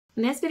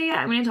In this video,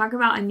 I'm going to talk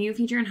about a new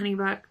feature in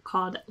HoneyBook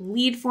called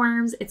lead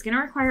forms. It's going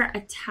to require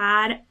a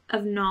tad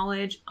of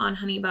knowledge on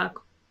HoneyBook,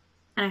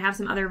 and I have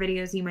some other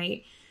videos you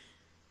might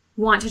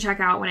want to check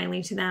out when I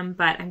link to them,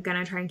 but I'm going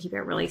to try and keep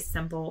it really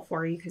simple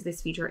for you because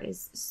this feature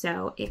is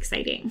so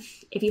exciting.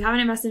 If you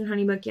haven't invested in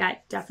HoneyBook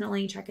yet,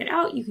 definitely check it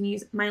out. You can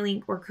use my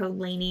link or code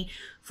Laney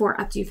for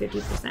up to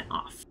 50%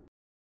 off.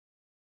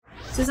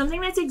 So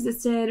something that's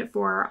existed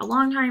for a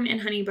long time in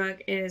HoneyBook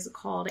is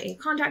called a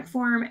contact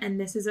form, and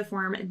this is a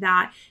form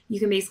that you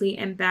can basically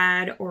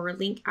embed or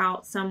link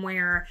out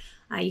somewhere.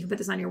 You can put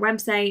this on your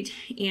website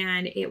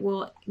and it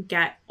will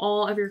get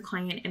all of your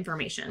client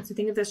information. So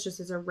think of this just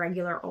as a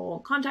regular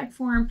old contact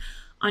form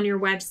on your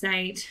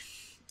website,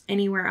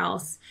 anywhere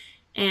else.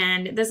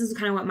 And this is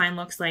kind of what mine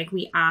looks like.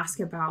 We ask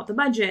about the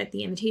budget,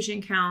 the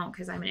invitation count,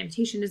 because I'm an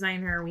invitation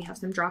designer. We have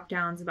some drop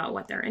downs about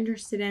what they're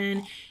interested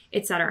in,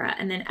 etc.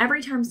 And then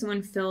every time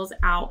someone fills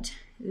out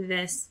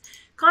this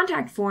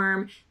contact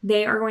form,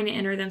 they are going to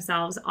enter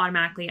themselves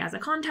automatically as a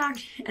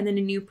contact, and then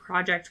a new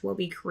project will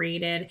be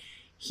created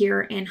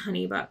here in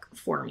HoneyBook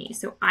for me.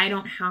 So I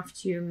don't have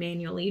to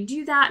manually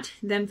do that.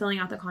 Them filling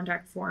out the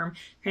contact form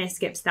kind of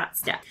skips that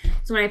step.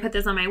 So when I put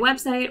this on my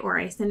website or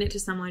I send it to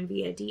someone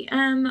via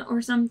DM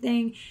or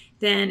something,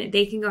 then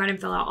they can go ahead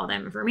and fill out all that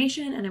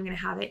information, and I'm going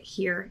to have it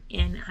here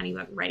in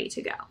HoneyBook ready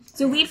to go.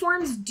 So lead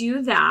forms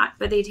do that,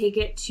 but they take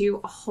it to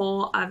a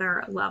whole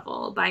other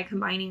level by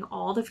combining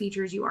all the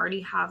features you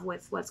already have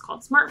with what's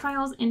called Smart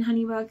Files in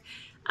HoneyBook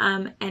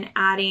and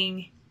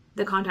adding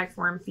the contact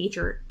form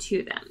feature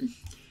to them.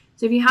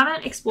 So if you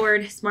haven't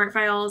explored Smart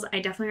Files, I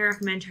definitely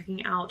recommend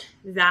checking out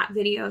that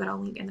video that I'll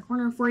link in the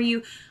corner for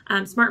you.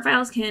 Smart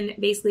Files can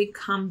basically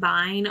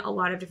combine a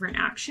lot of different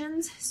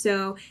actions.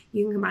 So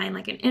you can combine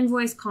like an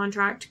invoice,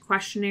 contract,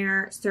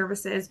 questionnaire,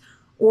 services,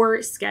 or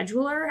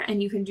scheduler,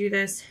 and you can do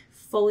this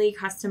fully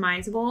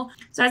customizable.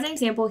 So as an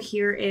example,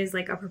 here is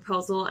like a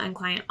proposal and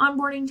client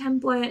onboarding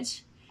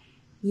template.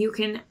 You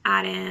can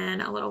add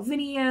in a little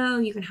video.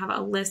 You can have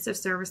a list of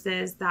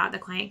services that the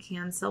client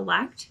can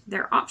select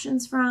their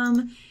options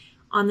from.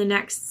 On the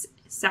next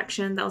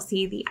section, they'll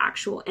see the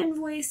actual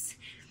invoice.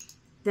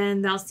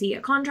 Then they'll see a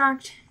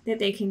contract that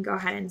they can go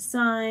ahead and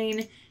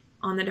sign.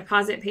 On the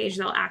deposit page,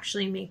 they'll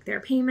actually make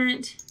their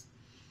payment.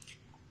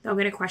 They'll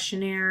get a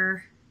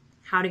questionnaire,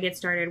 how to get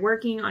started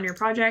working on your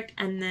project,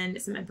 and then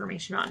some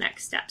information about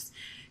next steps.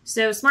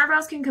 So Smart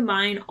Files can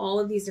combine all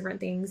of these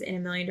different things in a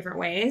million different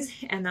ways,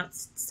 and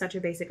that's such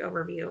a basic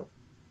overview.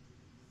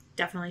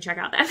 Definitely check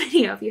out that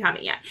video if you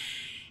haven't yet.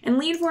 And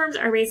lead forms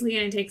are basically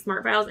going to take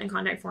Smart Files and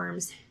contact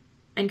forms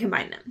and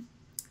combine them.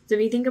 So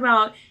if you think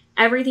about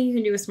everything you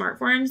can do with Smart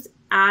Forms,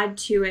 add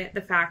to it the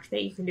fact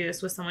that you can do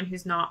this with someone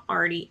who's not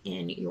already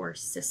in your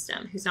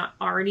system, who's not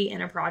already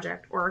in a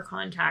project or a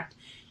contact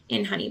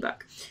in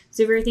HoneyBook.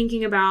 So if you're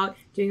thinking about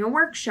doing a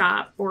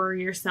workshop, or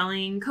you're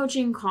selling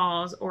coaching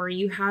calls, or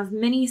you have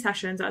mini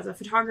sessions as a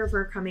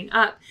photographer coming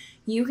up,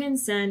 you can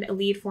send a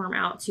lead form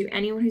out to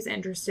anyone who's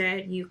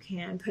interested. You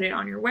can put it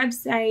on your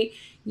website,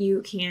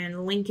 you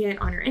can link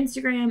it on your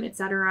Instagram,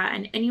 etc.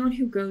 And anyone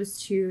who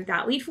goes to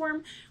that lead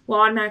form will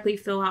automatically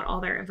fill out all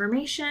their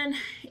information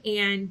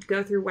and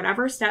go through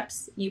whatever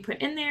steps you put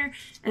in there,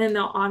 and then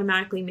they'll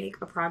automatically make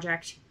a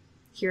project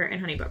here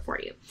in HoneyBook for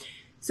you.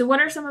 So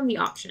what are some of the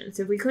options?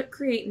 So if we click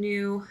create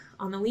new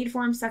on the lead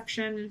form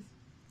section,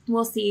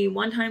 we'll see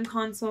one-time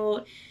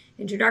consult,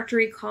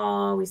 introductory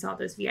call. We saw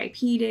those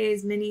VIP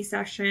days, mini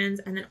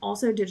sessions, and then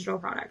also digital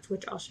product,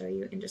 which I'll show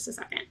you in just a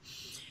second.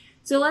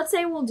 So let's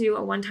say we'll do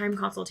a one-time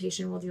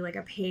consultation. We'll do like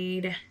a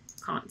paid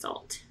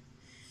consult.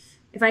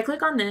 If I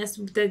click on this,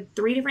 the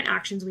three different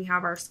actions we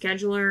have are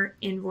scheduler,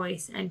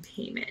 invoice, and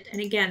payment. And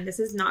again,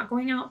 this is not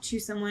going out to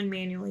someone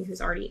manually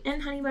who's already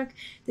in HoneyBook.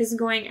 This is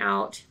going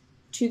out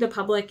to the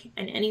public,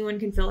 and anyone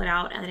can fill it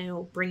out, and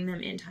it'll bring them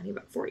into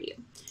HoneyBook for you.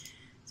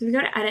 So if we go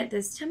to edit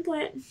this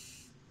template,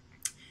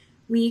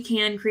 we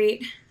can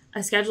create a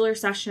scheduler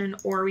session,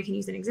 or we can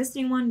use an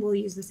existing one. We'll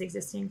use this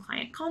existing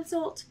client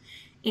consult.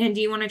 And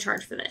do you want to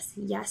charge for this?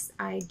 Yes,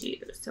 I do.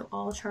 So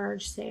I'll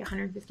charge, say,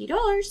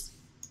 $150.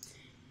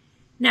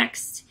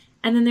 Next,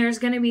 and then there's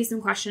going to be some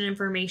question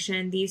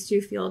information. These two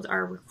fields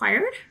are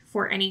required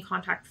for any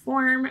contact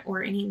form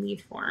or any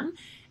lead form.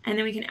 And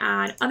then we can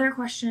add other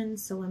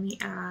questions. So let me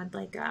add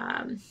like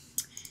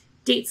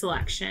date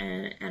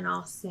selection, and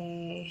I'll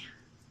say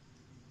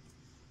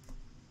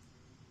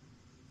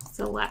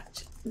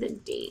select the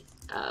date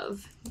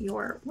of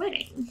your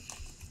wedding.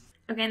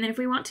 Okay, and then if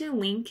we want to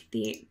link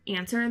the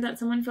answer that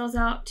someone fills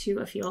out to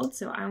a field,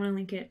 so I want to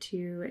link it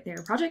to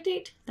their project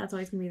date, that's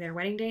always going to be their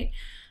wedding date.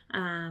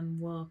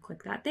 We'll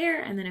click that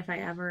there, and then if I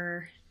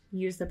ever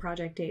use the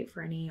project date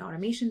for any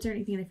automations or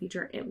anything in the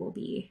future, it will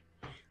be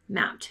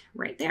mapped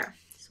right there.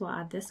 So we'll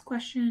add this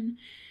question.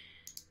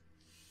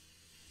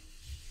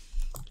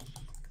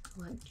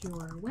 Select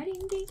your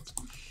wedding date.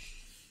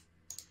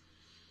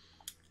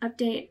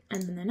 Update,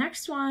 and then the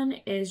next one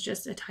is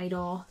just a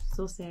title.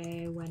 So we'll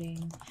say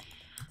wedding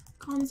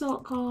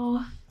consult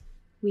call.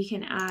 We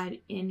can add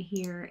in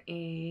here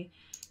a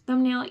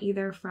thumbnail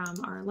either from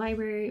our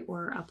library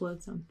or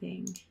upload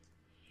something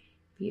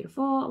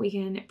Beautiful. We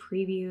can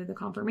preview the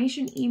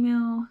confirmation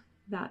email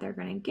that they're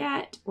going to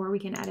get, or we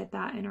can edit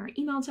that in our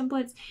email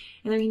templates,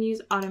 and then we can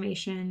use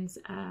automations.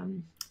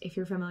 If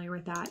you're familiar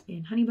with that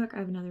in HoneyBook, I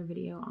have another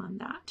video on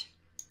that.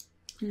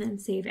 And then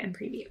save and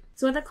preview.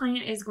 So what the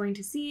client is going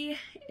to see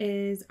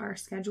is our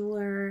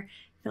scheduler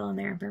fill in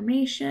their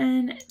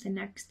information. The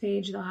next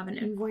page, they'll have an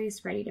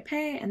invoice ready to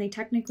pay, and they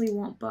technically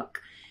won't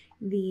book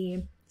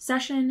the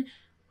session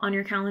on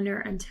your calendar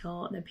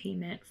until the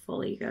payment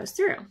fully goes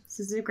through.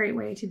 So this is a great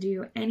way to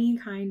do any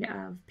kind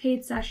of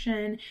paid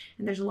session,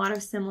 and there's a lot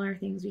of similar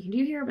things we can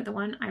do here, but the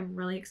one I'm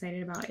really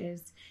excited about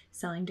is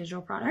selling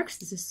digital products.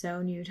 This is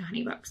so new to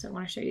HoneyBook, so I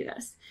want to show you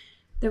this.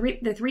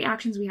 The three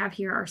actions we have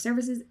here are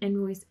services,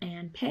 invoice,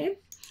 and pay.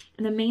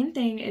 And the main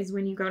thing is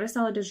when you go to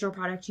sell a digital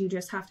product, you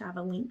just have to have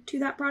a link to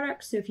that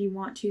product. So if you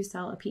want to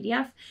sell a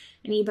PDF,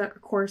 an ebook, a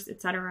course,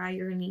 etc.,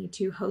 you're going to need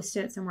to host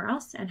it somewhere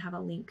else and have a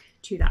link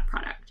to that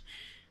product.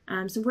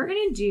 So we're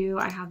going to do,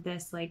 I have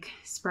this like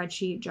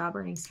spreadsheet job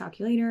earnings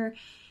calculator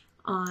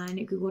on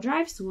Google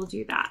Drive. So we'll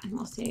do that, and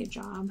we'll say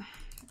job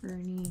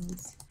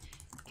earnings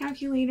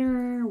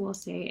calculator. We'll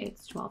say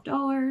it's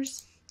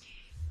 $12.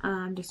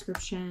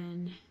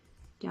 Description,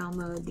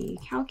 download the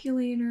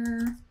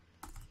calculator,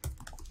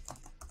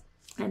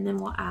 and then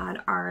we'll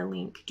add our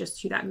link just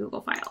to that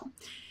Google file.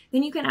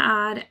 Then you can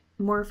add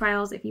more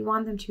files if you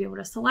want them to be able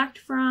to select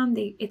from.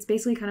 It's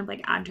basically kind of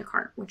like add to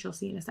cart, which you'll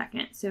see in a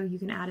second. So you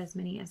can add as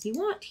many as you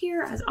want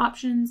here as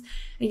options.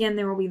 Again,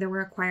 there will be the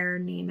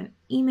required name and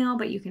email,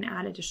 but you can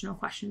add additional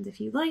questions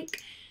if you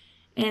like.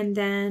 And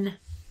then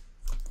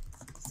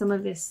some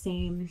of this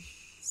same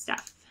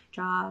stuff.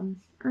 Job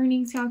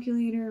earnings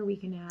calculator, we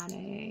can add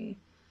a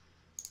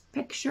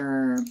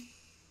picture,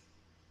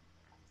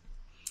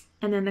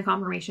 and then the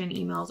confirmation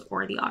emails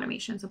or the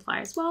automations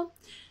apply as well.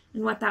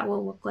 And what that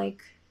will look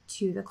like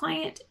to the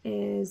client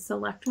is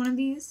select one of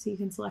these. So you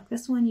can select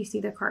this one. You see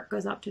the cart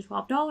goes up to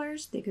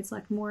 $12. They could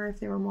select more if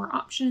there were more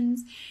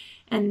options.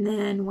 And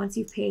then once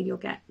you've paid, you'll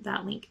get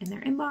that link in their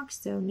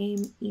inbox. So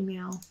name,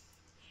 email,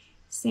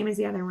 same as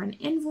the other one,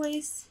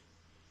 invoice,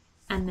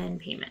 and then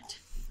payment.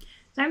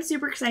 So I'm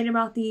super excited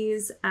about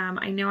these.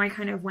 I know I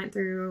kind of went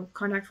through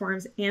contact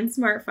forms and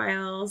smart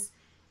files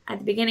at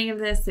the beginning of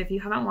this. So if you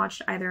haven't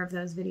watched either of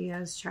those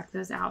videos, check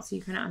those out so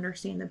you kind of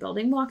understand the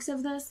building blocks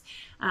of this.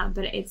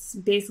 But it's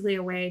basically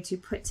a way to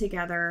put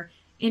together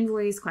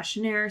invoice,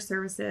 questionnaire,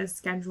 services,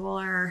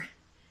 scheduler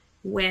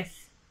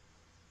with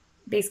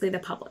basically the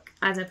public,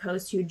 as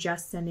opposed to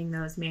just sending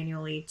those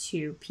manually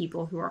to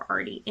people who are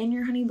already in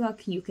your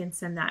HoneyBook. You can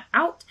send that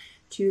out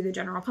to the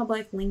general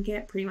public, link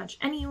it pretty much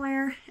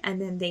anywhere,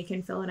 and then they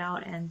can fill it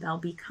out and they'll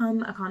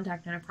become a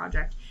contact in a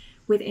project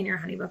within your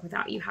HoneyBook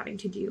without you having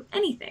to do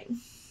anything.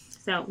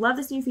 So love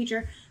this new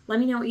feature. Let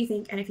me know what you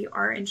think. And if you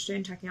are interested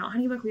in checking out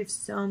HoneyBook, we have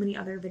so many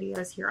other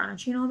videos here on our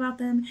channel about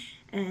them.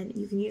 And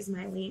you can use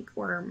my link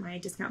or my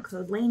discount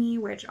code Laney,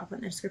 which I'll put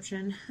in the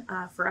description,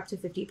 for up to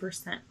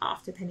 50%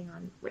 off, depending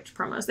on which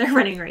promos they're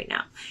running right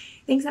now.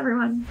 Thanks,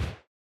 everyone.